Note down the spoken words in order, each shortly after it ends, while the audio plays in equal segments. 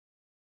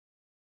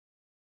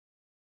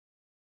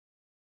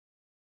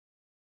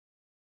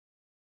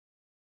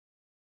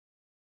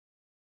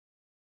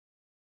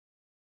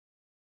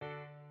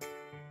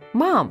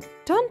Mom,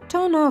 don't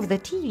turn off the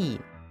TV.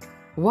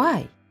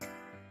 Why?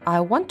 I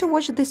want to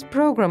watch this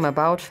program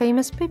about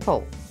famous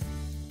people.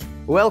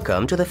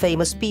 Welcome to the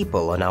famous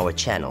people on our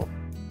channel.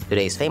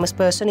 Today's famous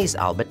person is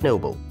Albert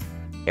Nobel.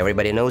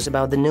 Everybody knows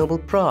about the Nobel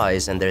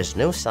Prize, and there's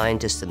no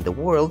scientist in the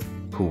world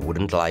who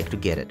wouldn't like to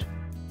get it.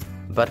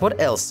 But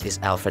what else is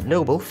Alfred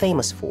Nobel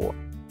famous for?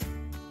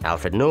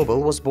 Alfred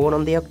Nobel was born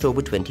on the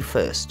October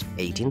 21st,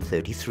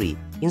 1833,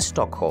 in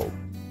Stockholm.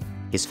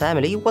 His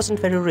family wasn't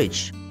very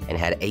rich and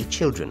had 8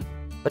 children,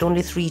 but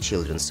only 3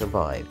 children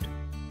survived.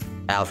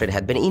 Alfred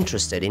had been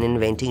interested in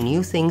inventing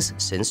new things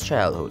since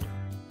childhood.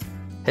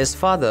 His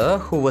father,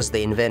 who was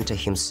the inventor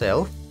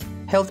himself,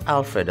 helped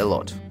Alfred a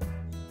lot.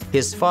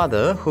 His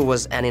father, who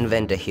was an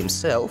inventor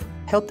himself,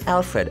 helped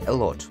Alfred a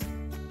lot.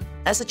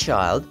 As a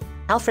child,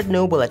 Alfred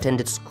Nobel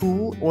attended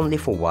school only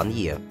for 1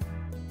 year.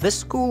 The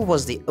school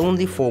was the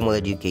only formal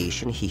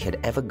education he had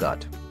ever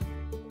got.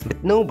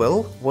 But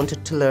Nobel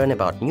wanted to learn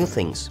about new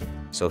things,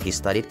 so he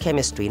studied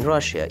chemistry in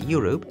Russia,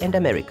 Europe, and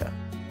America.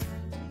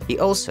 He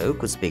also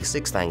could speak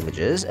 6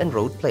 languages and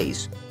wrote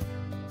plays.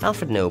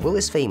 Alfred Nobel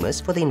is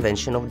famous for the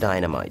invention of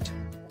dynamite.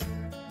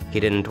 He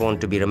didn't want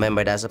to be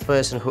remembered as a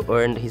person who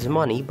earned his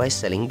money by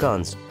selling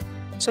guns,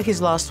 so his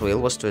last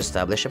will was to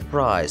establish a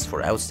prize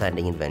for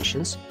outstanding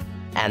inventions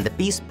and the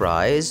Peace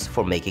Prize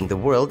for making the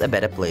world a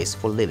better place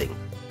for living.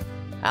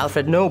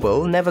 Alfred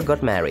Nobel never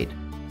got married.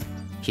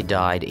 He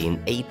died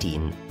in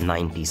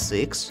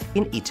 1896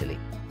 in Italy.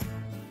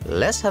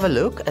 Let's have a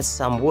look at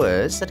some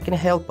words that can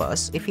help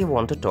us if you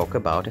want to talk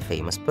about a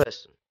famous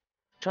person.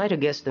 Try to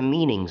guess the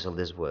meanings of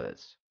these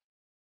words.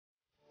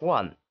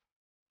 1.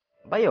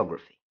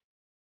 Biography.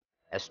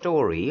 A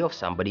story of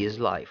somebody's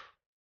life.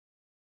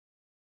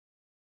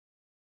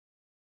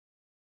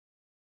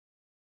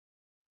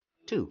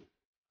 2.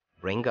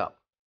 Bring up.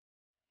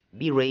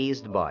 Be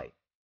raised by.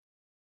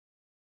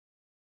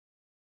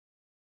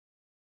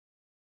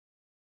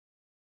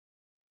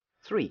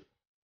 3.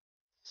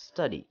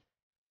 Study.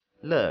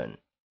 Learn.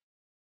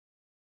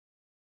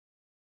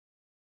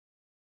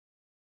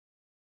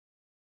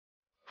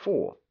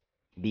 4.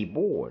 Be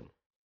born.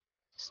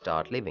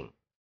 Start living.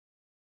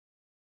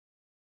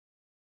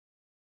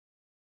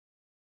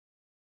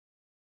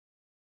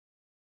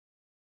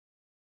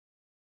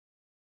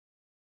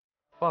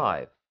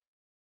 5.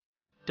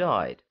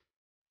 Died.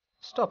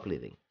 Stop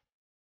living.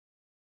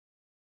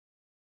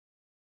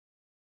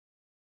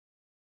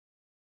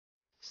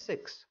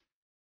 6.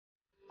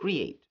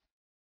 Create.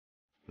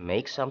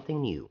 Make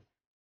something new.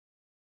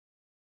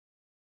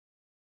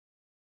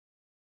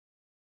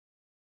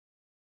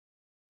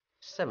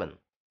 7.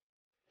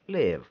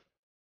 Live.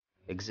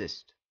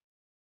 Exist.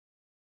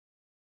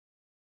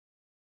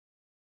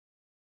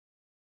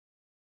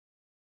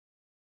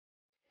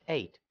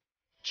 8.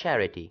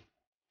 Charity.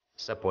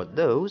 Support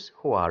those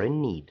who are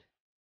in need.